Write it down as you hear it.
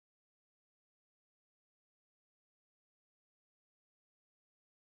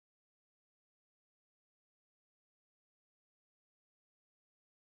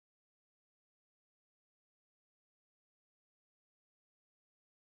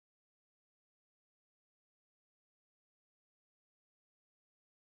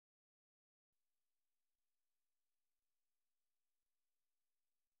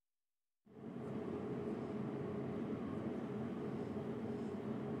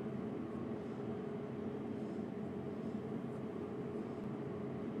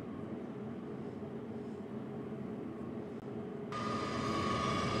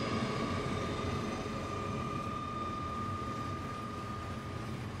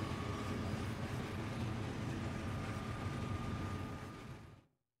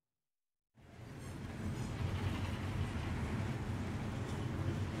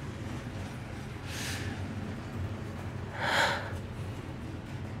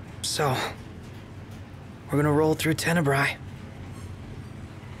So, we're gonna roll through Tenebrae.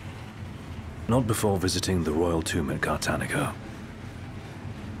 Not before visiting the royal tomb at Cartanica.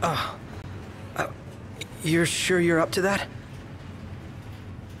 You're sure you're up to that?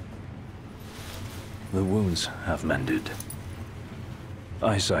 The wounds have mended.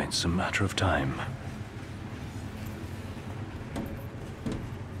 Eyesight's a matter of time.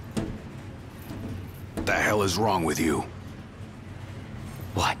 What the hell is wrong with you?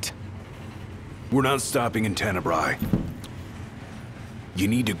 What? We're not stopping in Tenebrae. You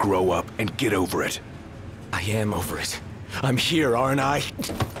need to grow up and get over it. I am over it. I'm here, aren't I?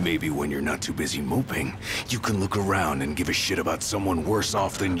 Maybe when you're not too busy moping, you can look around and give a shit about someone worse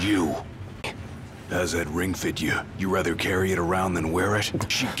off than you. How's that ring fit you? You rather carry it around than wear it?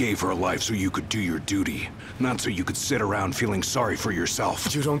 She gave her life so you could do your duty, not so you could sit around feeling sorry for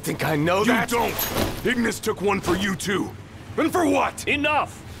yourself. You don't think I know that? You don't! Ignis took one for you too. And for what?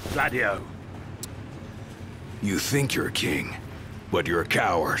 Enough, Gladio. You think you're a king, but you're a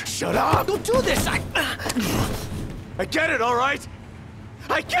coward. Shut up! Don't do this! I get it, all right?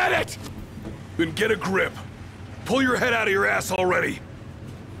 I get it! Then get a grip. Pull your head out of your ass already.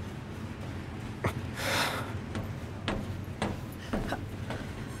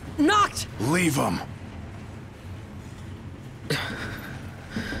 Knocked! Leave him.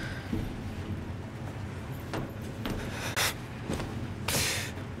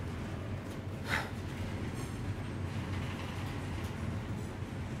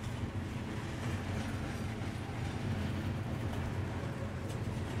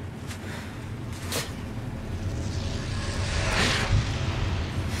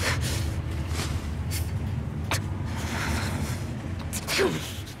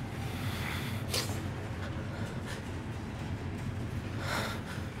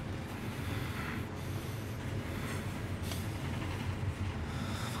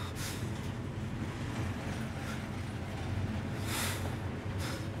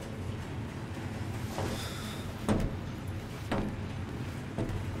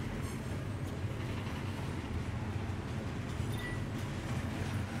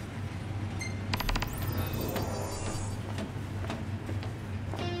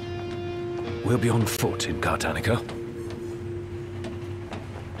 We'll be on foot in Cartanica.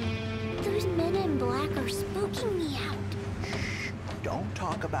 Those men in black are spooking me out. Shh, don't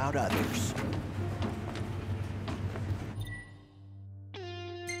talk about others.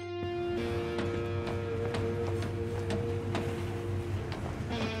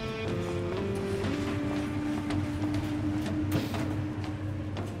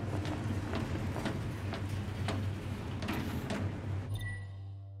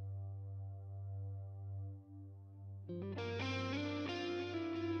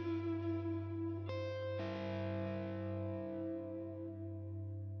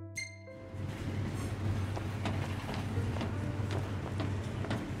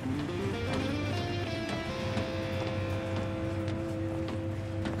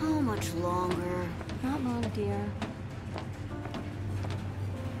 Longer. Not long, dear.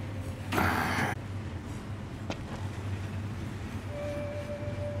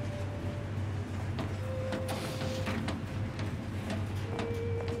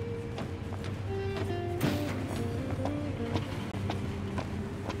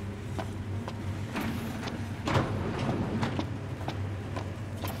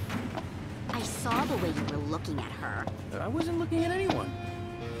 I saw the way you were looking at her. I wasn't looking at anyone.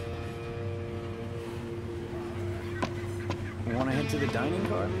 Want to head to the dining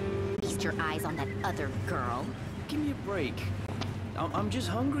car? Feast your eyes on that other girl. Give me a break. I'm just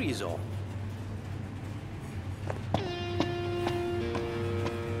hungry is all.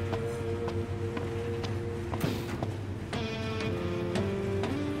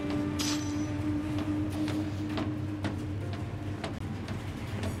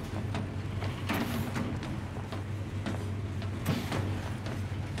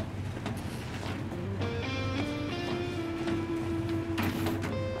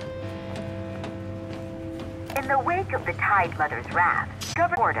 In the wake of the Tide Mother's wrath,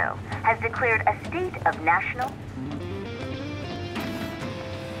 Governor Prompto has declared a state of national...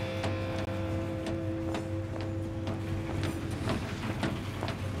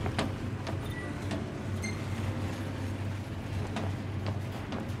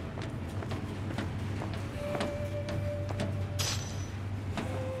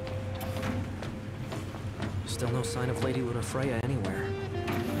 Still no sign of Lady Freya anywhere.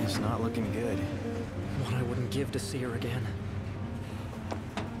 It's not looking good. What I wouldn't give to see her again.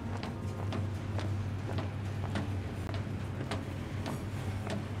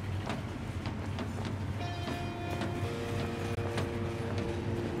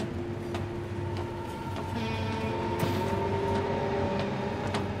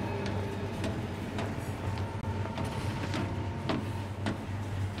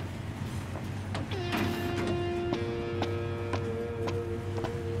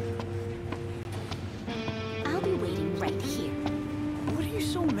 right here. What are you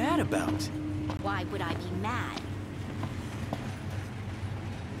so mad about? Why would I be mad?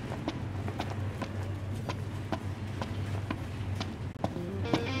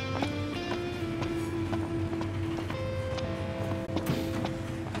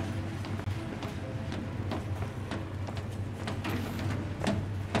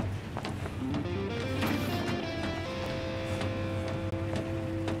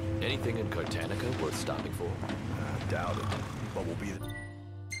 Anything in Cartanica worth stopping for? Doubt it, but we'll be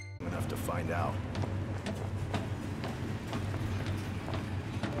enough to find out.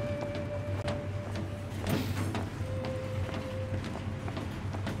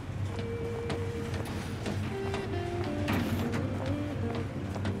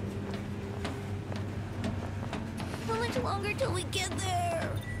 How much longer till we get there?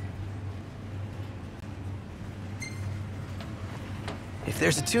 If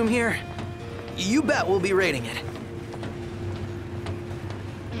there's a tomb here, you bet we'll be raiding it.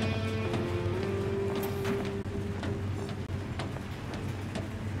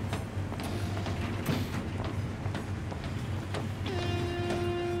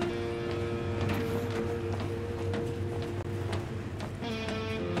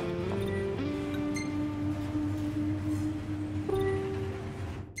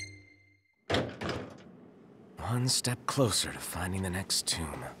 One step closer to finding the next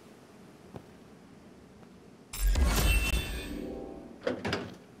tomb.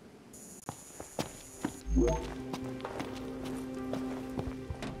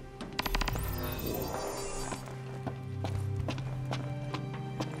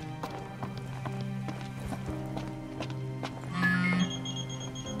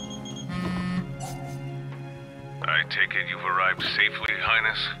 I take it you've arrived safely,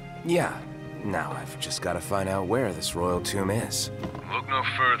 Highness? Yeah. Now I've just got to find out where this royal tomb is. Look no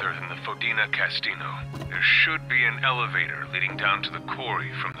further than the Fodina Castino. There should be an elevator leading down to the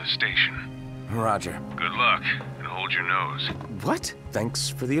quarry from the station. Roger. Good luck, and hold your nose. What? Thanks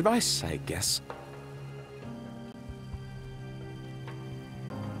for the advice, I guess.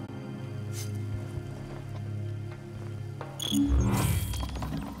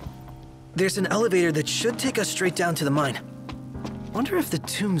 There's an elevator that should take us straight down to the mine. Wonder if the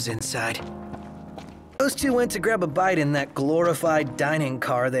tomb's inside. Those two went to grab a bite in that glorified dining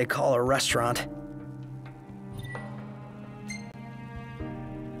car they call a restaurant.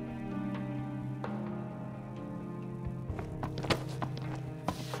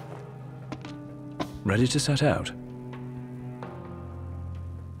 Ready to set out?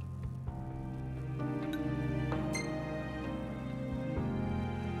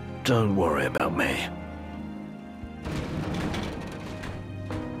 Don't worry about me.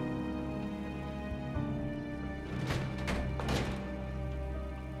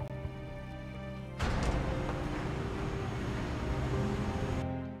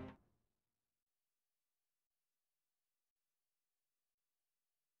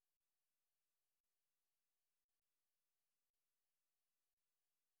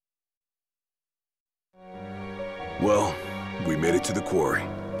 Well, we made it to the quarry.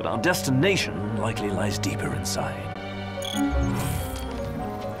 But our destination likely lies deeper inside.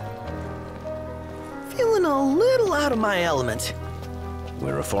 Feeling a little out of my element.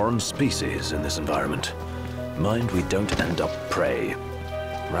 We're a foreign species in this environment. Mind we don't end up prey.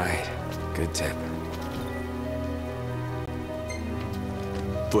 Right. Good tip.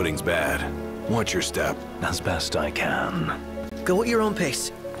 Footing's bad. Watch your step. As best I can. Go at your own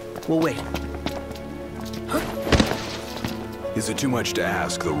pace. We'll wait. Is it too much to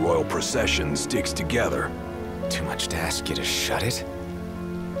ask the royal procession sticks together? Too much to ask you to shut it?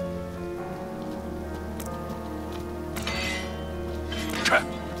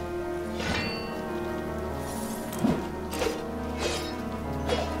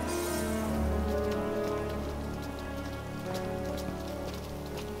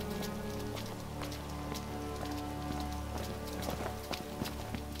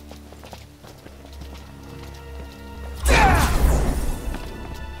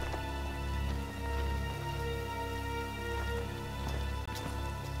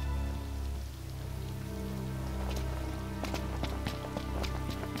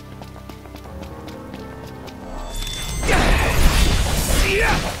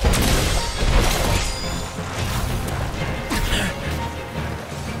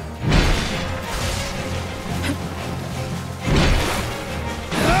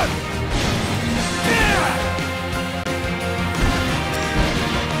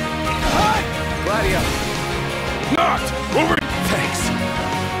 Knocked! Over! Thanks.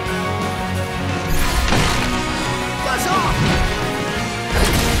 Buzz off!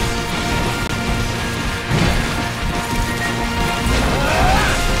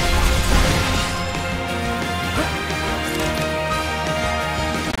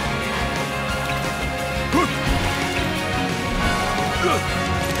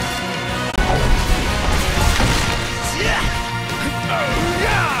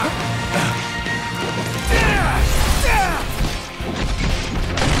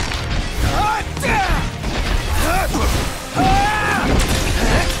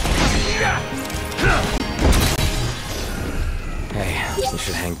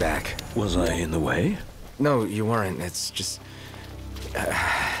 Was I in the way? No, you weren't. It's just...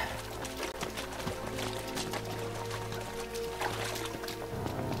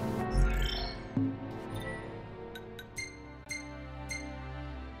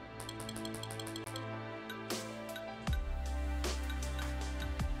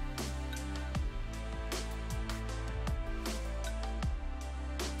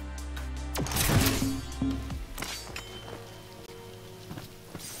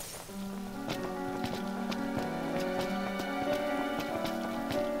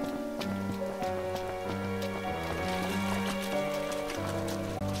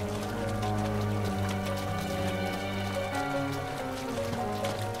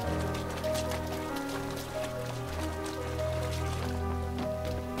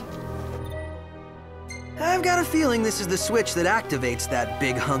 I've got a feeling this is the switch that activates that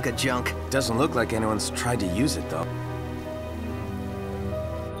big hunk of junk. Doesn't look like anyone's tried to use it, though.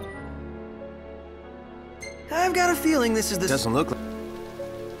 I've got a feeling this is the... Doesn't look like...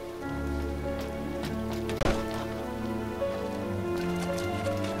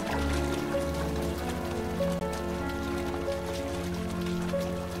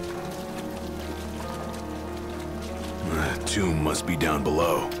 The tomb must be down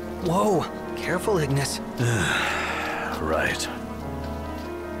below. Whoa, careful, Ignis. Right.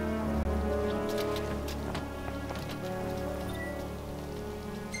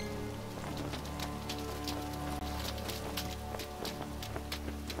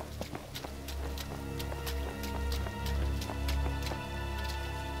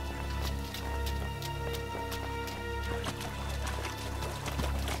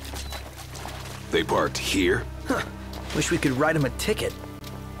 They parked here? Huh. Wish we could write him a ticket.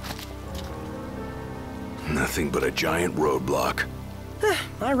 Nothing but a giant roadblock.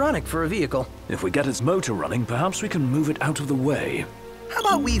 Ironic for a vehicle. If we get its motor running, perhaps we can move it out of the way. How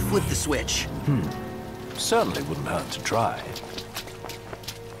about we flip the switch? Certainly wouldn't hurt to try.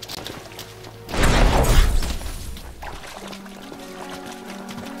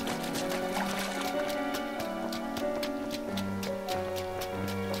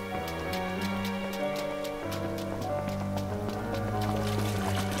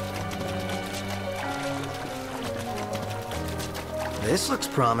 This looks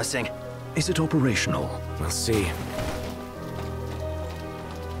promising. Is it operational? We'll see.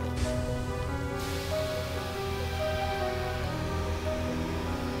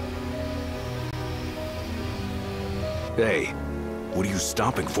 Hey, what are you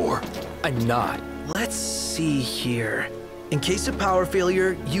stopping for? I'm not. Let's see here. In case of power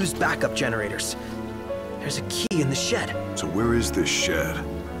failure, use backup generators. There's a key in the shed. So where is this shed?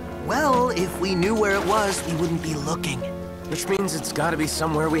 Well, if we knew where it was, we wouldn't be looking. Which means it's gotta be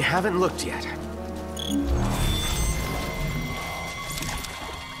somewhere we haven't looked yet.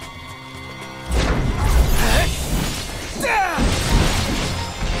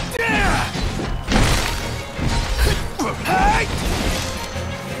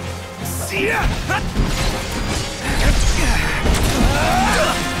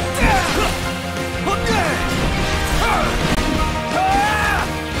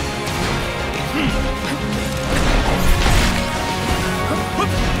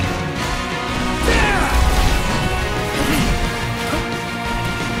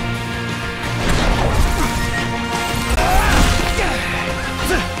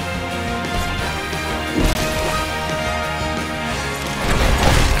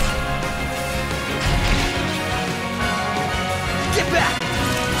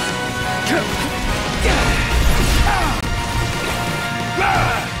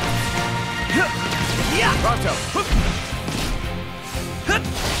 Prompto!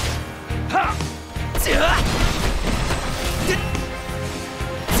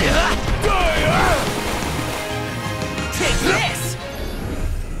 Take this!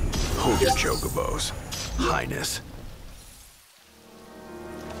 Hold your chocobos, Highness.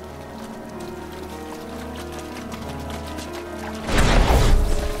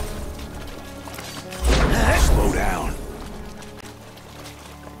 Slow down.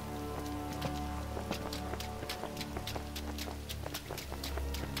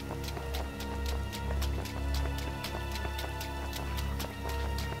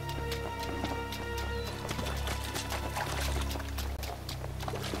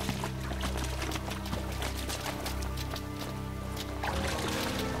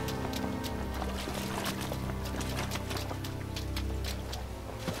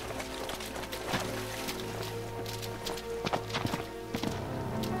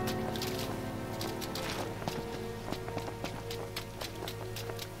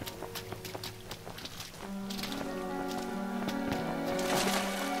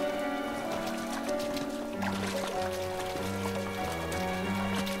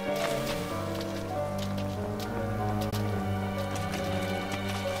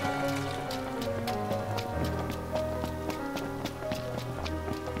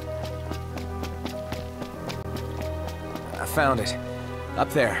 Found it. Up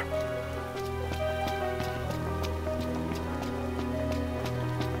there.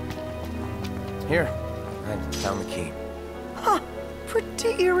 Here. I found the key. Huh.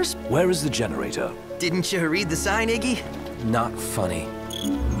 Pretty irresponsible. Where is the generator? Didn't you read the sign, Iggy? Not funny.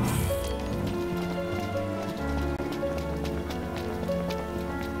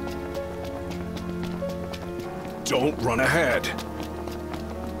 Don't run ahead.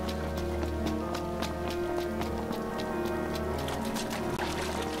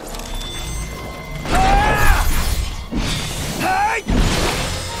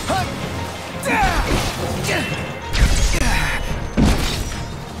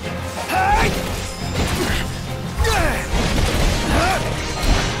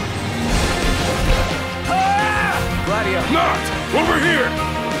 Not over here!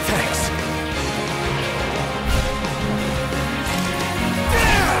 Thanks.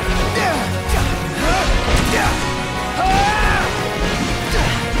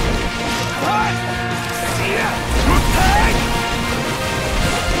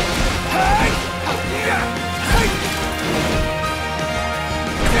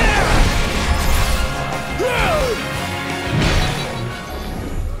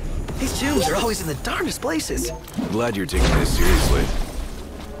 These tombs are always in the darndest places. Glad you're taking this seriously.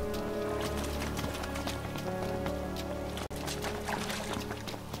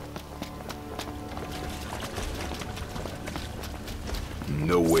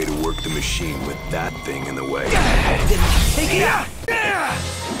 No way to work the machine with that thing in the way. Take it out!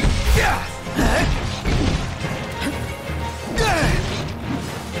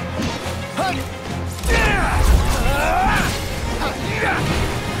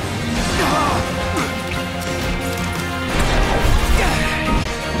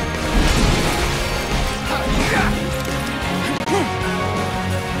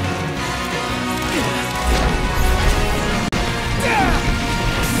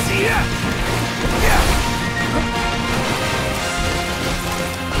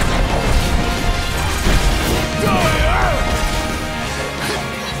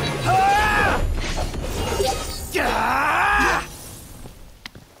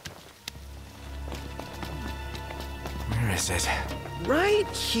 Where is it? Right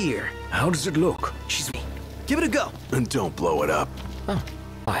here. How does it look? She's me. Give it a go. And don't blow it up. Oh,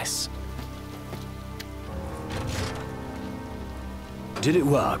 nice. Did it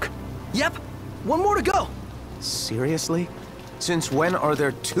work? Yep. One more to go. Seriously? Since when are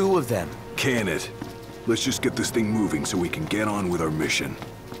there two of them? Can it? Let's just get this thing moving so we can get on with our mission.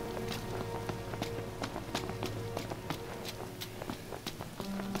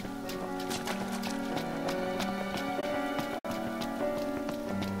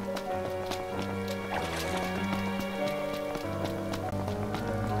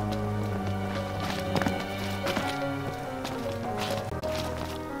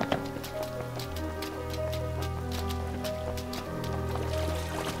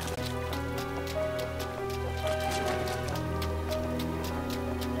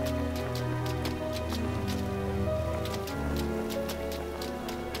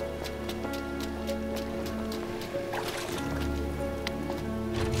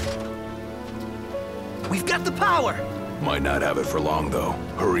 We've got the power! Might not have it for long, though.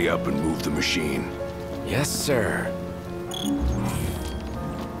 Hurry up and move the machine. Yes, sir.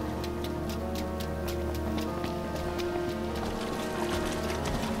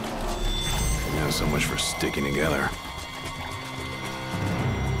 Yeah, so much for sticking together.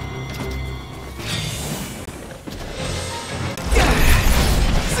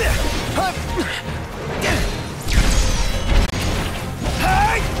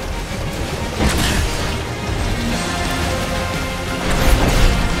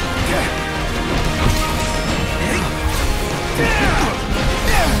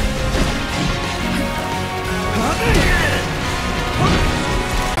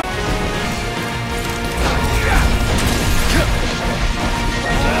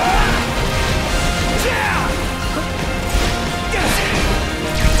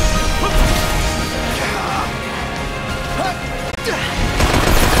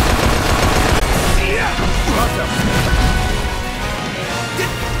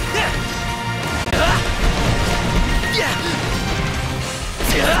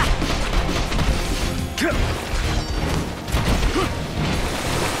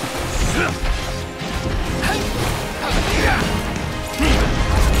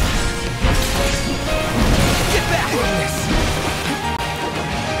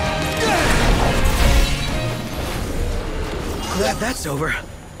 Glad that's over.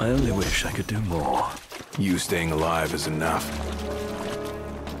 I only wish I could do more. You staying alive is enough.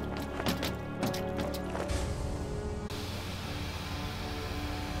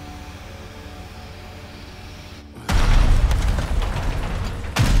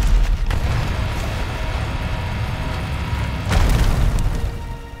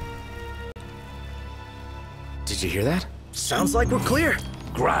 Did you hear that? Sounds like we're clear.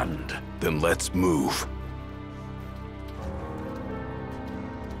 Grand. Then let's move.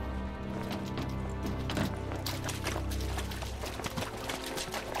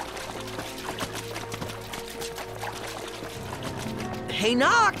 Hey,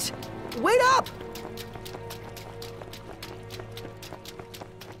 Noct! Wait up!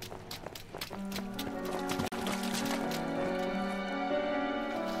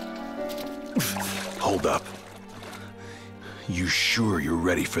 Hold up. You sure you're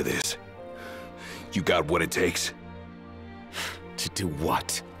ready for this? You got what it takes? To do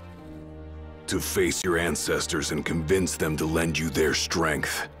what? To face your ancestors and convince them to lend you their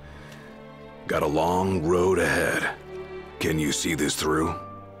strength. Got a long road ahead. Can you see this through?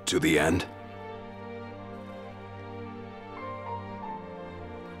 To the end?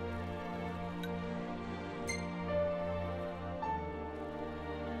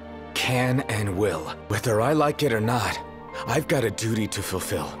 Can and will. Whether I like it or not, I've got a duty to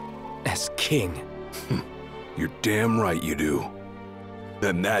fulfill. As king. You're damn right you do.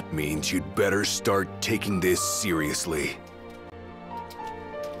 Then that means you'd better start taking this seriously.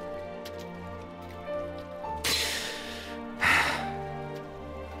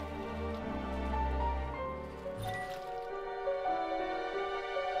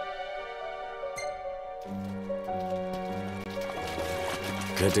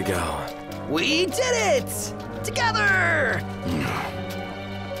 Good to go. We did it! Together!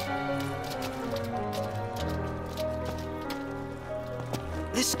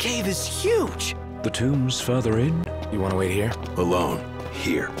 This cave is huge! The tomb's further in? You want to wait here? Alone.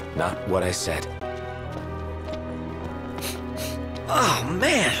 Here. Not what I said. Oh,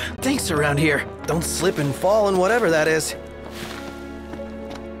 man! Thanks around here. Don't slip and fall and whatever that is.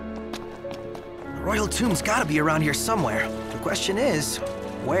 The royal tomb's gotta be around here somewhere. The question is,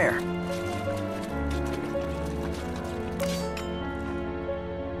 where?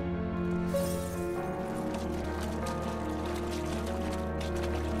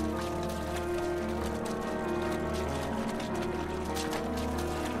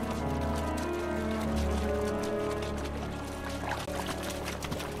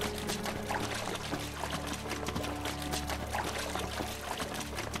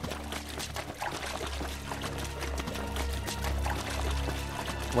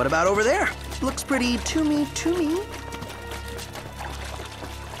 What about over there? Looks pretty tomby to me.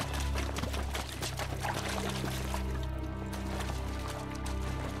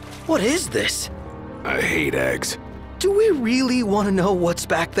 What is this? I hate eggs. Do we really want to know what's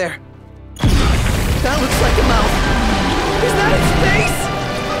back there? That looks like a mouth. Is that its face?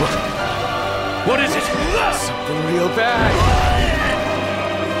 What is it? Something real bad.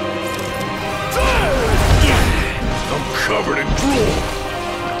 I'm covered in drool.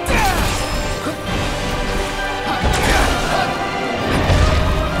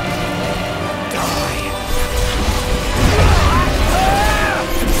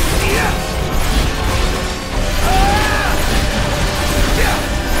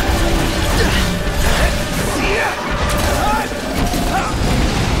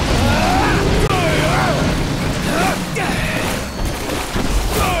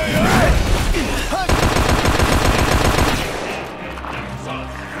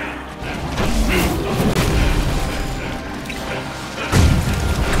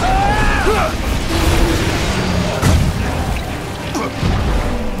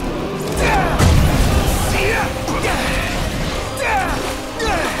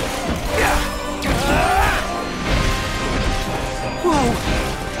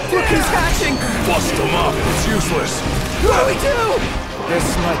 Bust them up! It's useless! What do we do? This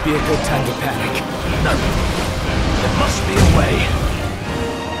might be a good time to panic. There must be a way.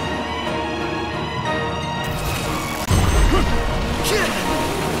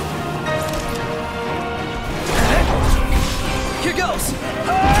 Here goes!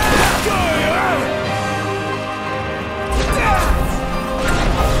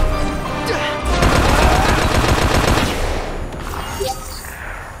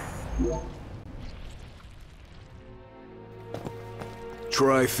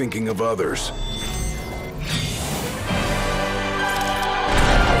 Try thinking of others.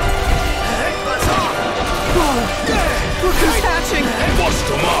 Look who's hatching! Bust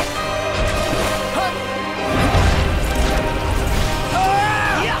them up!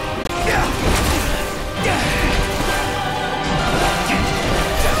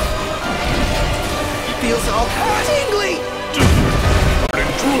 Feels all tingly!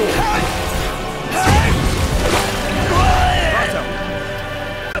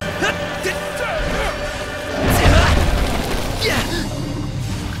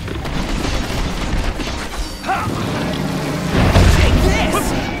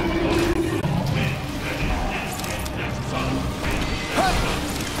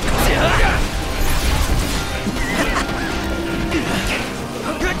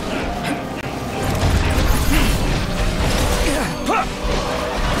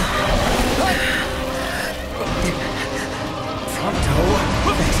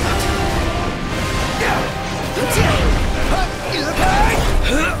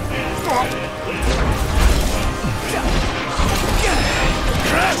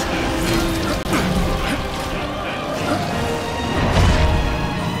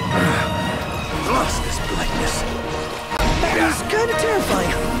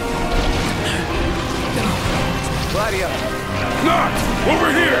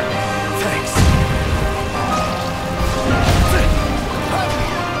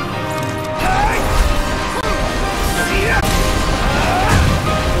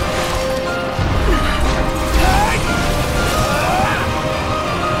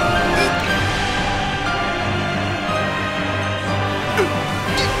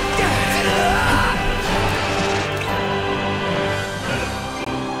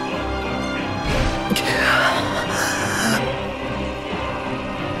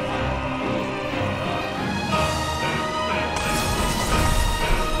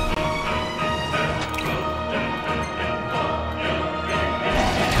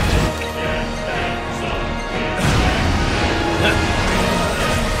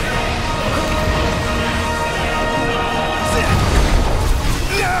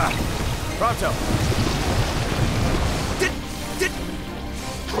 Prompto!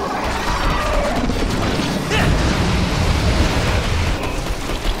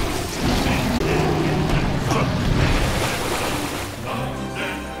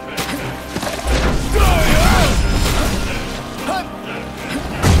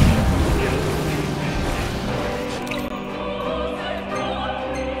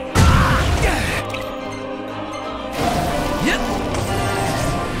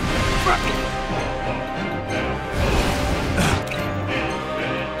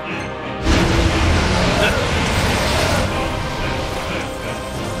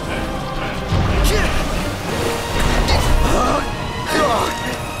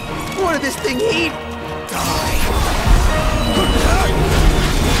 What did this thing eat?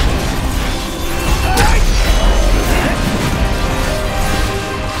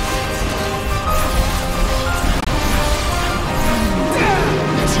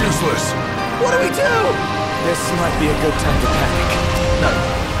 It's useless. What do we do? This might be a good time to panic. No.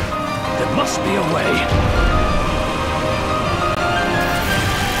 There must be a way.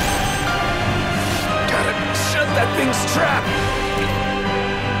 Gotta shut that thing's trap!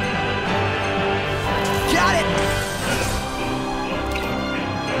 Got it!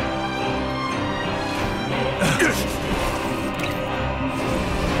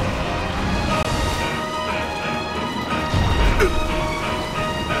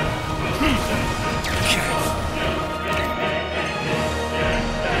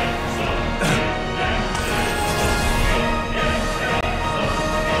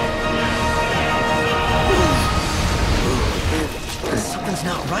 Something's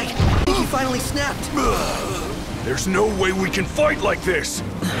not right. He finally snapped. There's no way we can fight like this!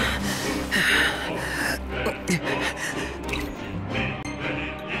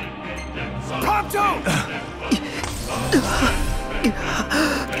 Prompto!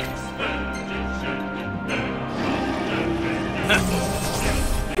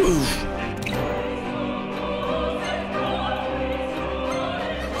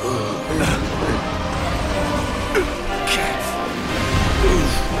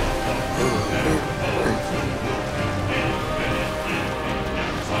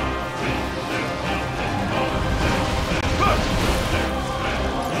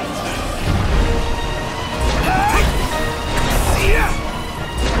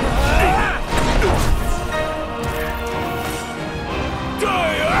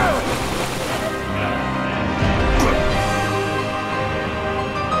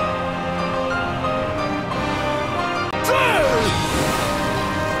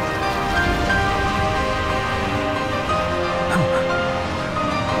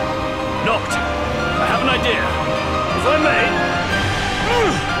 Knocked. I have an idea. If I may...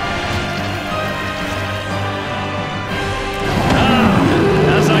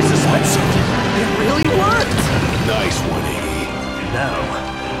 As I suspected. It really worked! Nice 180. Now,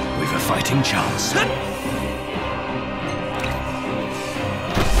 we've a fighting chance.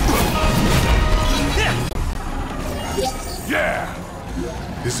 Yeah!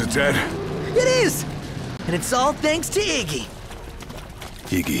 Is it dead? It is! And it's all thanks to Iggy.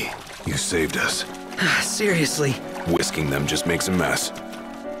 Iggy, you saved us. Seriously. Whisking them just makes a mess.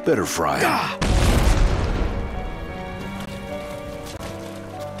 Better fry 'em.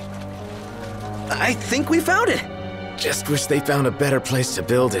 I think we found it. Just wish they found a better place to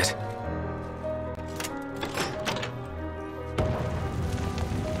build it.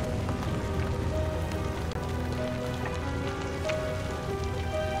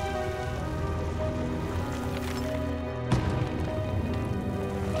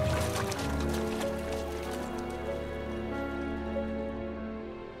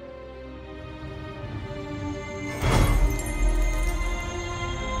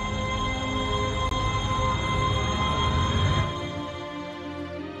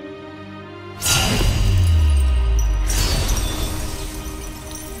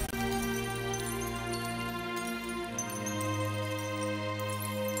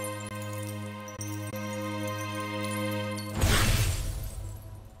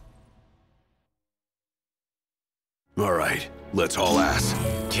 All right, let's haul ass.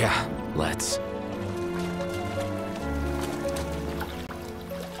 Yeah, let's.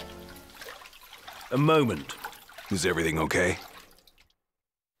 A moment. Is everything okay?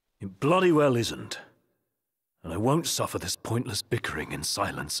 It bloody well isn't. And I won't suffer this pointless bickering in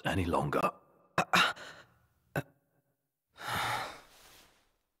silence any longer.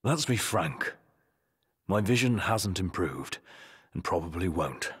 Let's be frank. My vision hasn't improved, and probably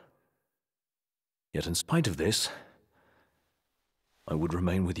won't. Yet in spite of this, I would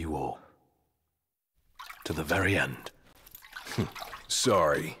remain with you all. To the very end.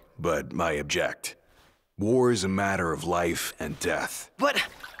 Sorry, but I object. War is a matter of life and death. But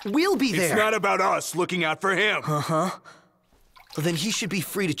we'll be there. It's not about us looking out for him. Uh-huh. Well, then he should be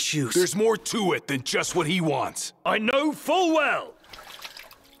free to choose. There's more to it than just what he wants. I know full well.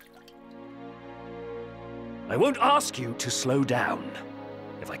 I won't ask you to slow down.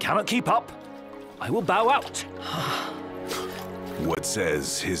 If I cannot keep up, I will bow out. What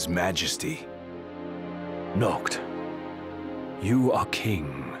says His Majesty? Noct, you are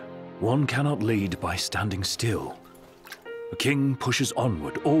king. One cannot lead by standing still. A king pushes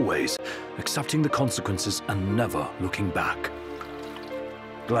onward, always, accepting the consequences and never looking back.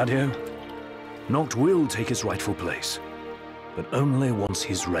 Gladio, Noct will take his rightful place, but only once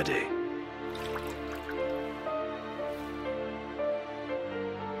he's ready.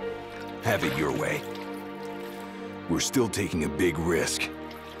 Have it your way. We're still taking a big risk.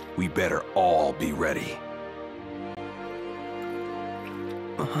 We better all be ready.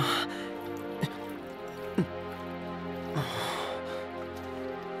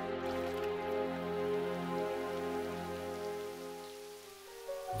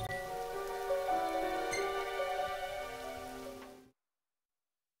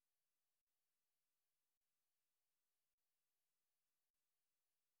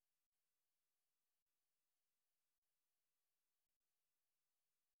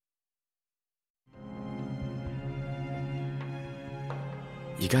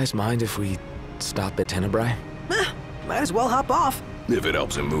 You guys mind if we stop at Tenebrae? Might as well hop off. If it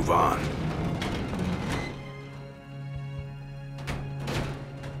helps him move on.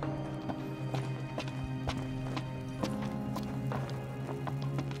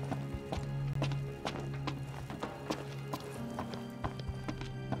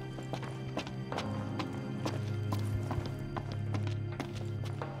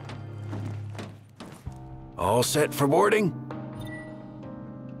 All set for boarding?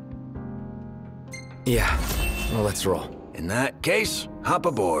 Yeah. Well, let's roll. In that case, hop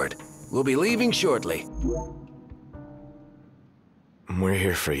aboard. We'll be leaving shortly. We're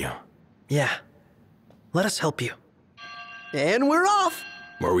here for you. Yeah. Let us help you. And we're off!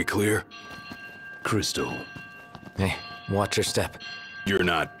 Are we clear? Crystal. Hey, watch your step. You're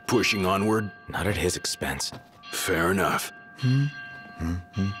not pushing onward? Not at his expense. Fair enough.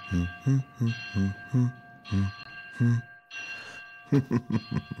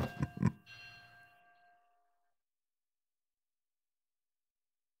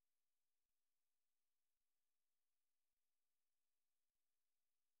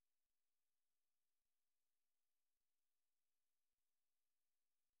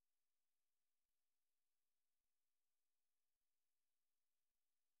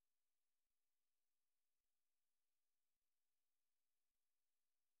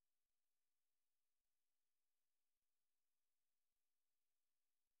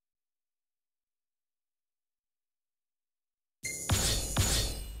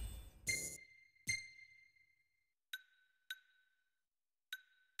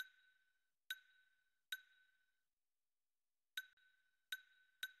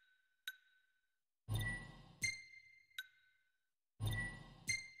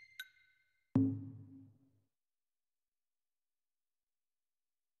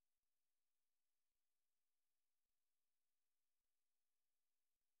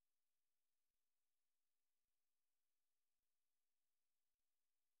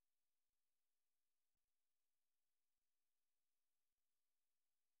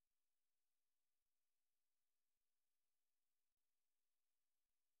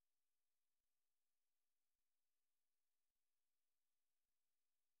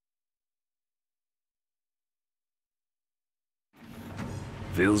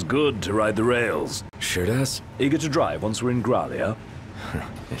 Feels good to ride the rails. Sure does. Eager to drive once we're in Gralia?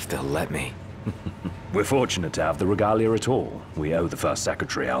 If they'll let me. We're fortunate to have the regalia at all. We owe the First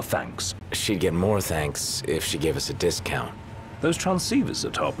Secretary our thanks. She'd get more thanks if she gave us a discount. Those transceivers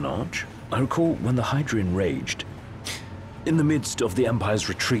are top-notch. I recall when the Hydrian raged. In the midst of the Empire's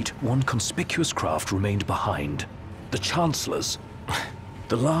retreat, one conspicuous craft remained behind. The Chancellor's.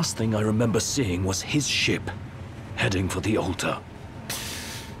 The last thing I remember seeing was his ship, heading for the altar.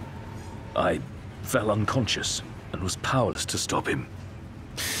 I fell unconscious and was powerless to stop him.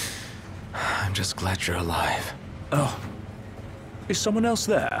 I'm just glad you're alive. Oh, is someone else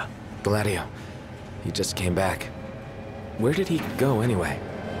there? Gladio. He just came back. Where did he go anyway?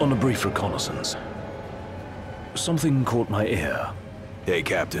 On a brief reconnaissance. Something caught my ear. Hey,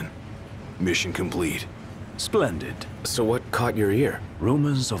 Captain. Mission complete. Splendid. So what caught your ear?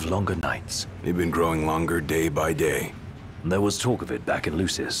 Rumors of longer nights. They've been growing longer day by day. There was talk of it back in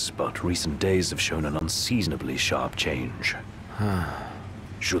Lucis, but recent days have shown an unseasonably sharp change.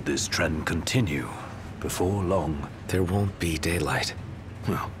 Should this trend continue, before long... There won't be daylight.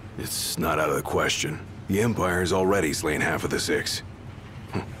 Well, it's not out of the question. The Empire's already slain half of the Six.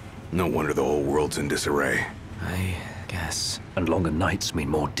 No wonder the whole world's in disarray. I guess. And longer nights mean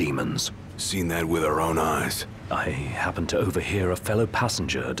more demons. Seen that with our own eyes. I happened to overhear a fellow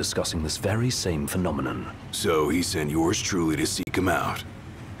passenger discussing this very same phenomenon. So he sent yours truly to seek him out.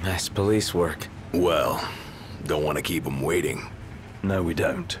 Nice police work. Well, don't want to keep him waiting. No, we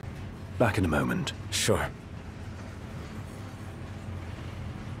don't. Back in a moment. Sure.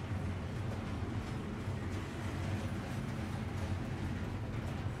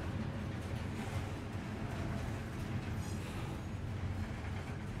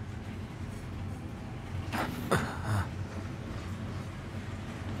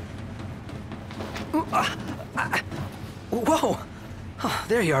 Whoa! Oh,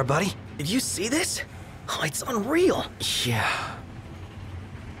 there you are, buddy. Did you see this? Oh, it's unreal. Yeah.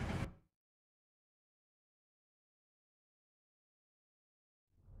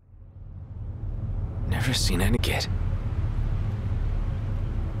 Never seen any kid.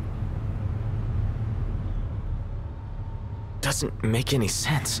 Doesn't make any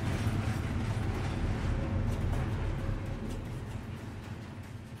sense.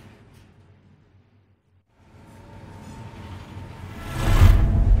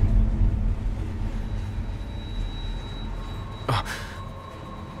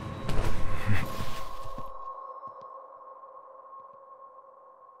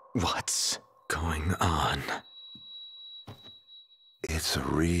 What's going on? It's a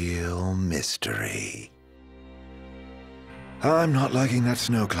real mystery. I'm not liking that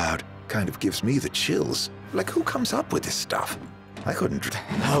snow cloud. Kind of gives me the chills. Like, who comes up with this stuff? I couldn't... What the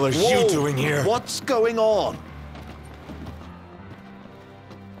hell are you doing here? What's going on?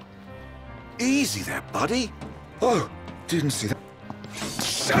 Easy there, buddy. Oh, didn't see that.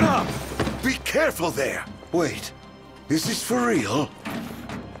 Shut up! Be careful there! Wait, is this for real?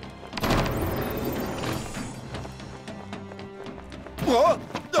 What?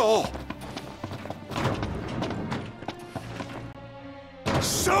 Oh!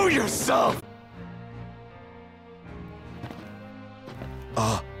 Show yourself!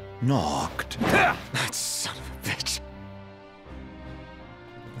 Knocked. That son of a bitch.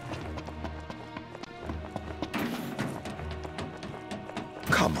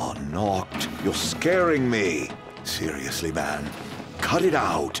 Come on, Knocked. You're scaring me. Seriously, man. Cut it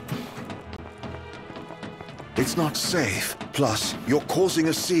out. It's not safe. Plus, you're causing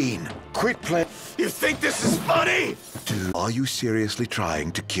a scene. Quit playing. You think this is funny? Dude, are you seriously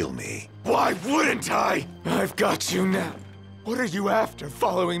trying to kill me? Why wouldn't I? I've got you now. What are you after,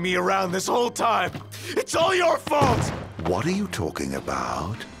 following me around this whole time? It's all your fault! What are you talking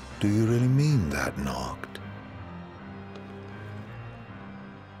about? Do you really mean that, Knocked?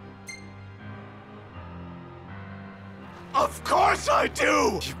 Of course I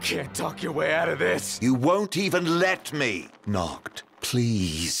do! You can't talk your way out of this. You won't even let me. Knocked,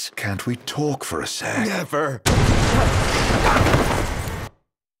 please. Can't we talk for a sec? Never.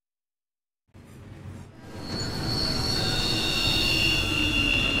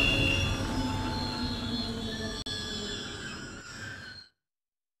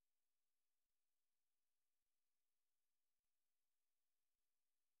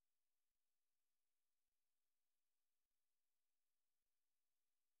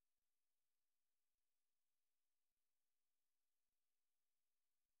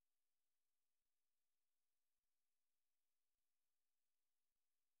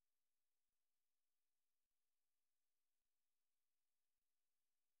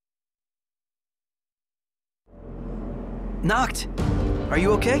 Knocked! Are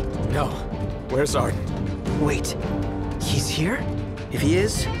you okay? No. Where's Arden? Wait, he's here? If he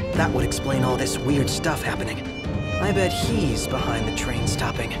is, that would explain all this weird stuff happening. I bet he's behind the train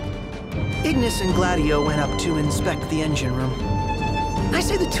stopping. Ignis and Gladio went up to inspect the engine room. I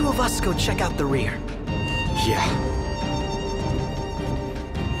say the two of us go check out the rear. Yeah.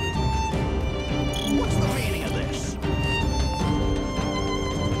 What's the meaning of this?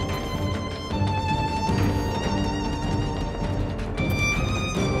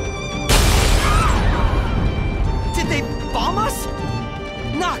 Did they bomb us?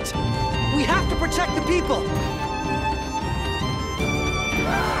 Knocked! We have to protect the people!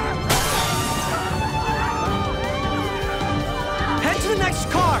 Head to the next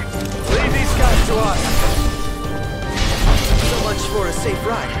car! Leave these guys to us. So much for a safe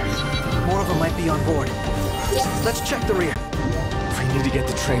ride. More of them might be on board. Let's check the rear. We need to get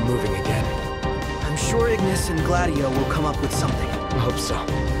the train moving again. I'm sure Ignis and Gladio will come up with something. I hope so.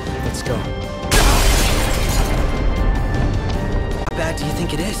 Let's go. bad do you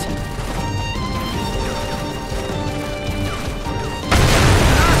think it is?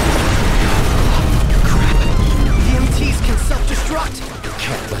 Crap. The MTs can self-destruct.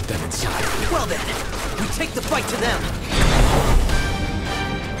 Can't let them inside. Well then, we take the fight to them.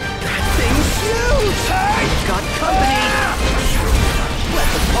 That thing's huge! We've got company! Let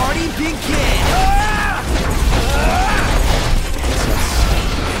the party begin! It's us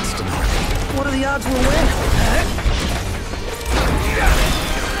against an army. What are the odds we'll win?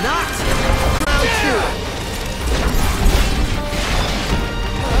 Not! Round two!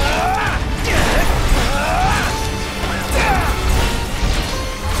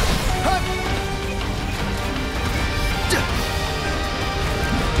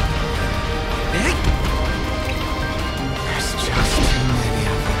 There's just too many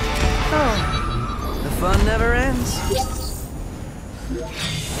of them. Oh, the fun never ends.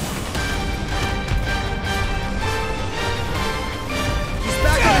 He's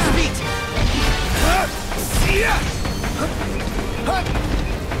back on his feet!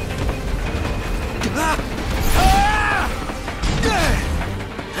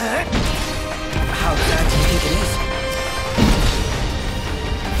 How bad do you think it is?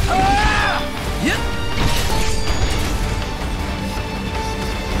 Yep!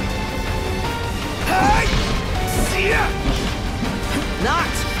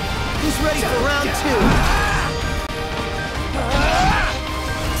 Knocked! Who's ready for round two?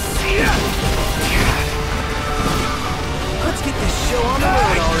 Let's get this show on the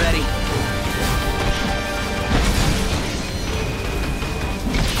road already.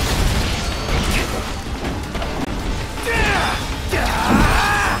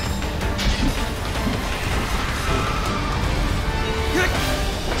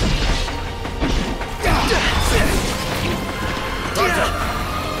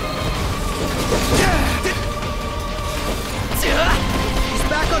 He's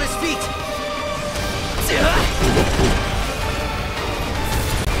back on his feet.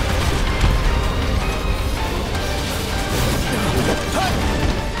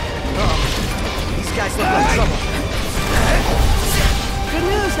 Oh, these guys look like trouble. Good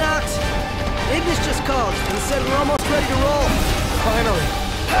news, Nox. Ignis just called and said we're almost ready to roll. Finally.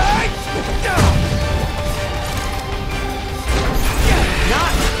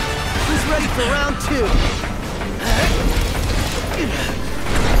 Nox, who's ready for round two?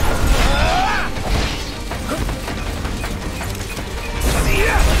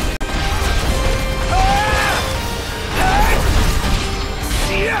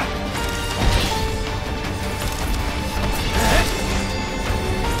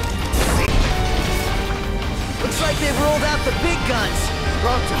 Looks like they've rolled out the big guns.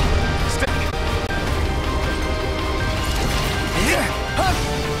 Prompto, stay.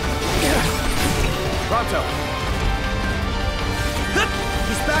 Prompto.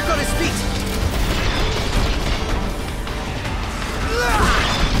 He's back on his feet.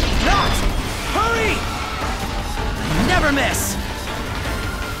 Nox! Hurry! Never miss!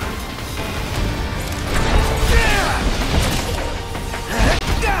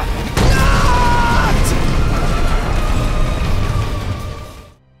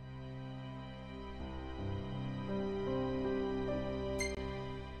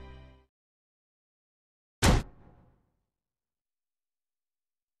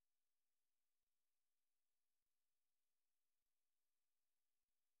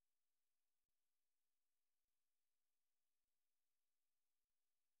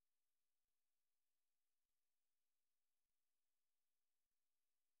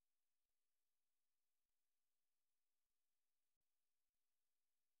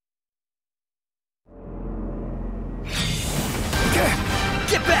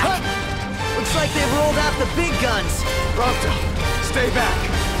 Get back! Looks like they've rolled out the big guns. Prompto, stay back.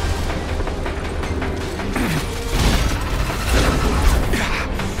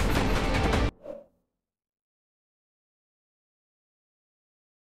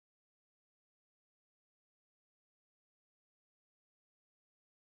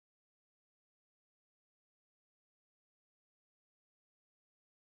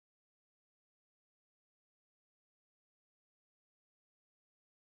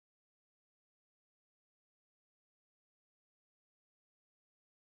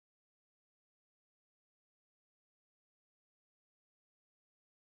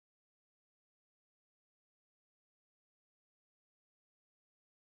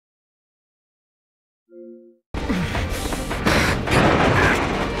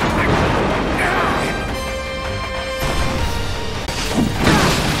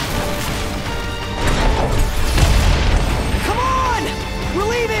 Come on! We're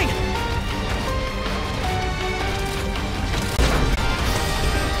leaving!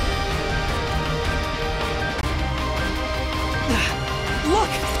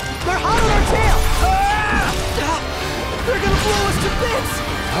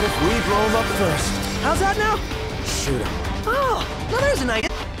 Not if we blow him up first. How's that now? Shoot him. Oh, now there's an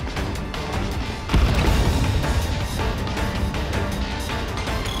idea.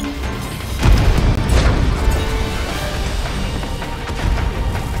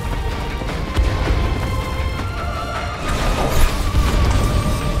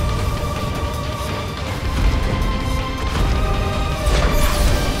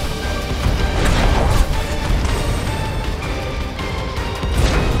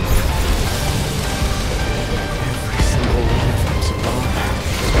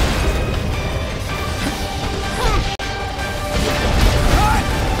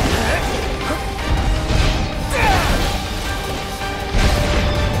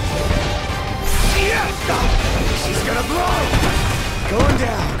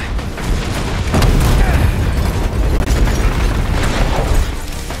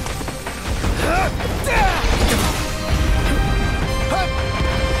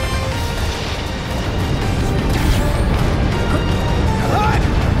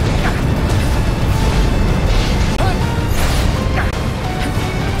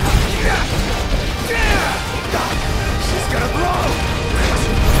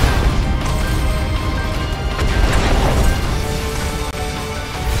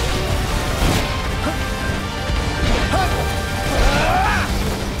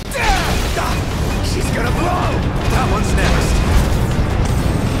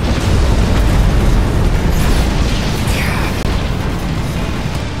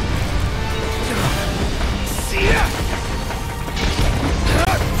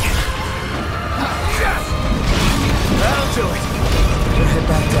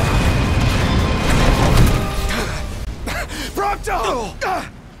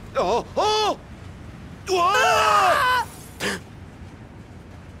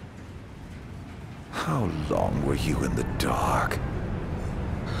 How long were you in the dark?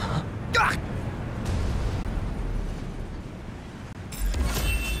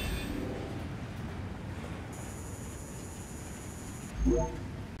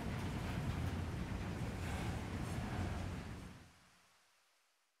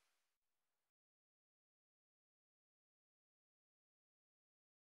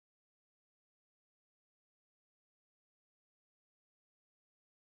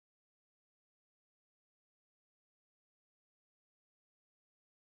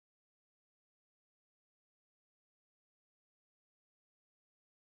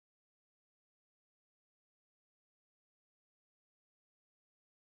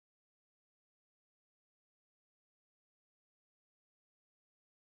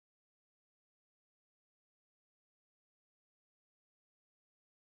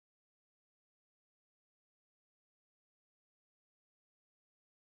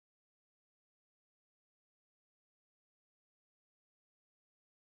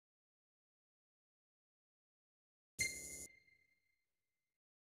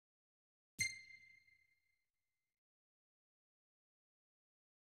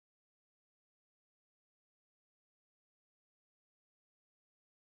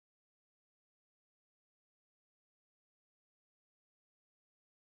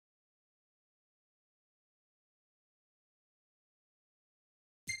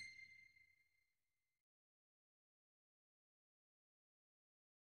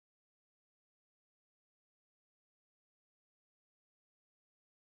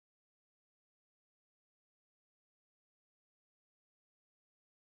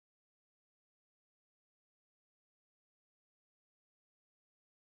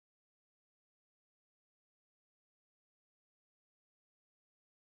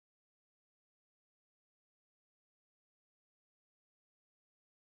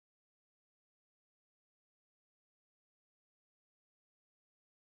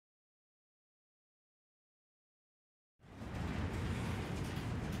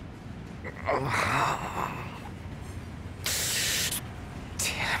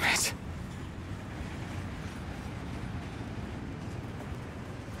 Damn it.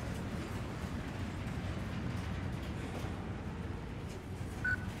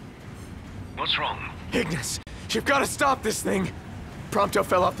 What's wrong? Ignis, you've got to stop this thing. Prompto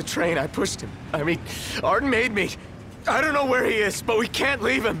fell off the train. I pushed him. I mean, Arden made me. I don't know where he is, but we can't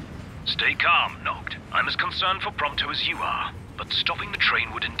leave him. Stay calm, Noct. I'm as concerned for Prompto as you are. But stopping the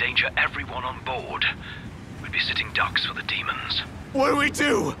train would endanger everyone on board. We'd be sitting ducks for the demons. What do we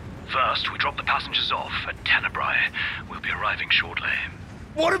do? First, we drop the passengers off at Tenebrae. We'll be arriving shortly.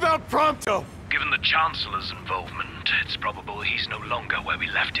 What about Prompto? Given the Chancellor's involvement, it's probable he's no longer where we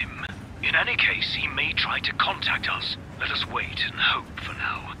left him. In any case, he may try to contact us. Let us wait and hope for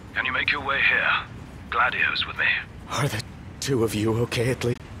now. Can you make your way here? Gladio's with me. Are the two of you okay at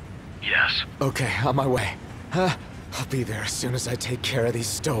least? Yes. Okay, on my way. I'll be there as soon as I take care of these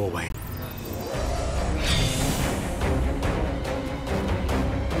stowaways.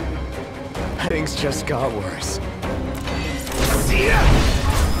 Things just got worse.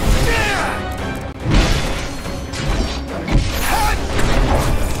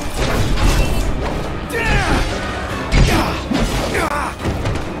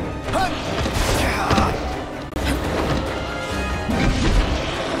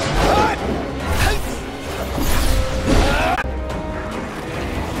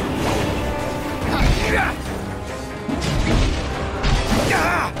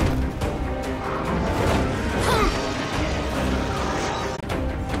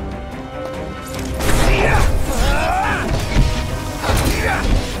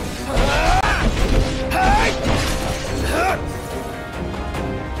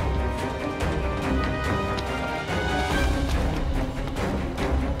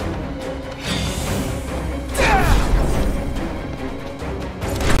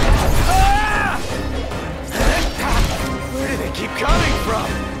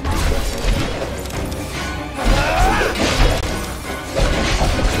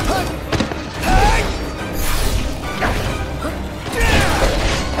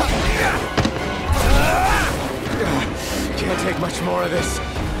 Much more of this.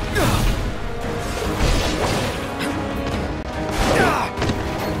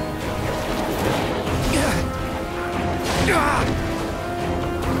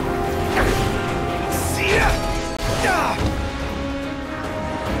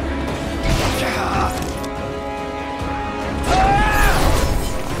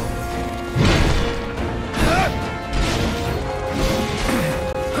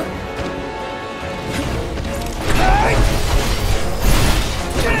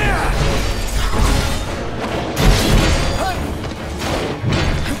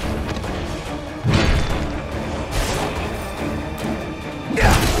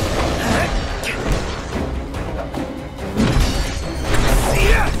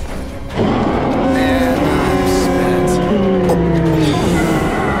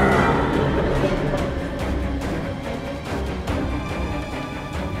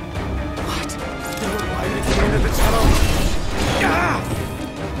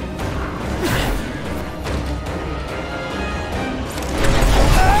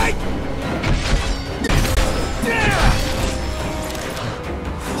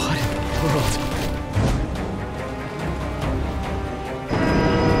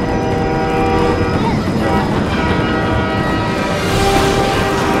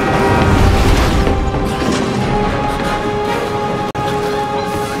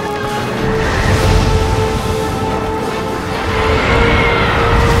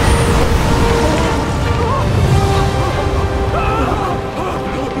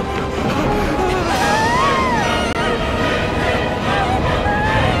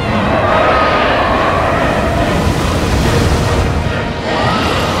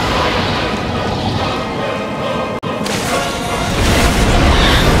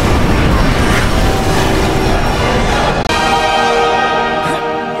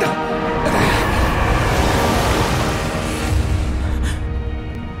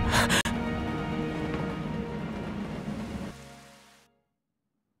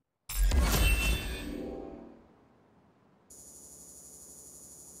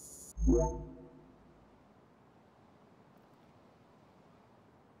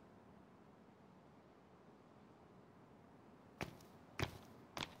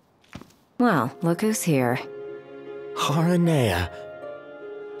 Well, look who's here. Haranea.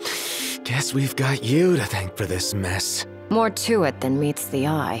 Guess we've got you to thank for this mess. More to it than meets the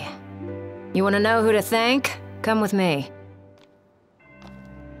eye. You want to know who to thank? Come with me.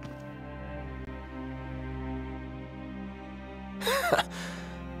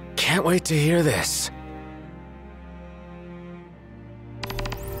 Can't wait to hear this.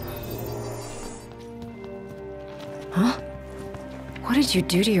 Huh? What did you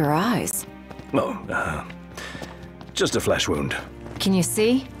do to your eyes? Oh, just a flesh wound. Can you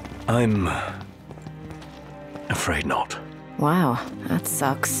see? I'm afraid not. Wow, that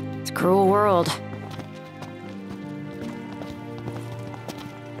sucks. It's a cruel world.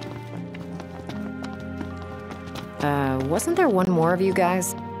 Wasn't there one more of you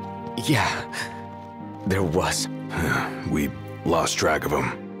guys? Yeah, there was. We lost track of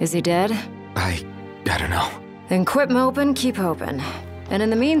him. Is he dead? I don't know. Then quit moping, keep hoping. And in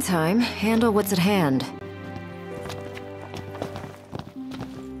the meantime, handle what's at hand.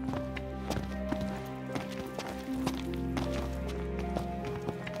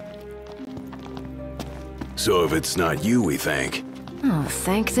 So if it's not you we thank... Oh,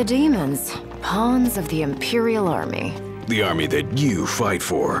 thank the demons. Pawns of the Imperial Army. The army that you fight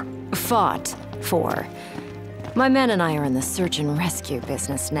for. Fought for. My men and I are in the search and rescue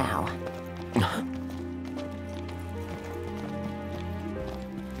business now.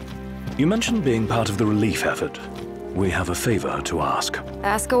 You mentioned being part of the relief effort. We have a favor to ask.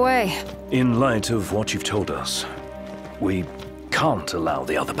 Ask away. In light of what you've told us, we can't allow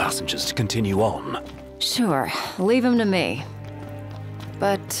the other passengers to continue on. Sure, leave him to me.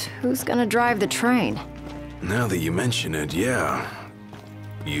 But who's gonna drive the train? Now that you mention it, yeah.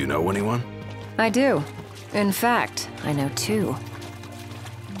 You know anyone? I do. In fact, I know two.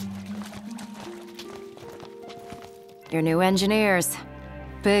 Your new engineers.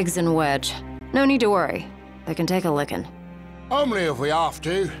 Biggs and Wedge. No need to worry. They can take a licking. Only if we have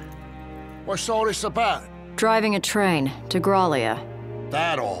to. What's all this about? Driving a train to Graulia.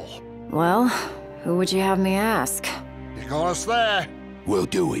 That all? Well, who would you have me ask? You got us there. We'll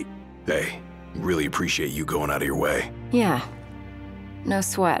do it. Hey, really appreciate you going out of your way. Yeah. No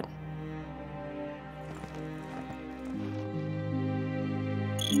sweat.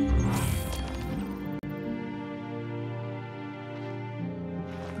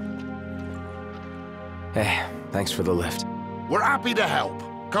 Hey, thanks for the lift. We're happy to help.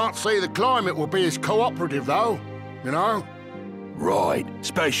 Can't say the climate will be as cooperative, though. You know? Right,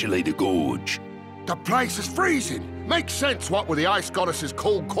 especially the gorge. The place is freezing. Makes sense what with the Ice Goddess's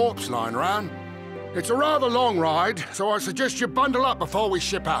cold corpse lying around. It's a rather long ride, so I suggest you bundle up before we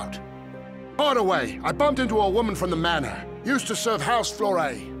ship out. By the way, I bumped into a woman from the manor. Used to serve House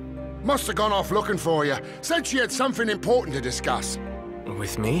Flore. Must have gone off looking for you. Said she had something important to discuss.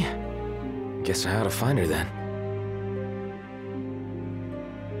 With me? Guess I ought to find her then.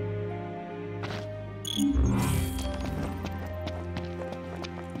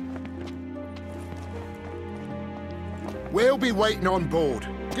 We'll be waiting on board.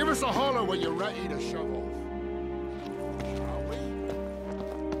 Give us a holler when you're ready to shovel.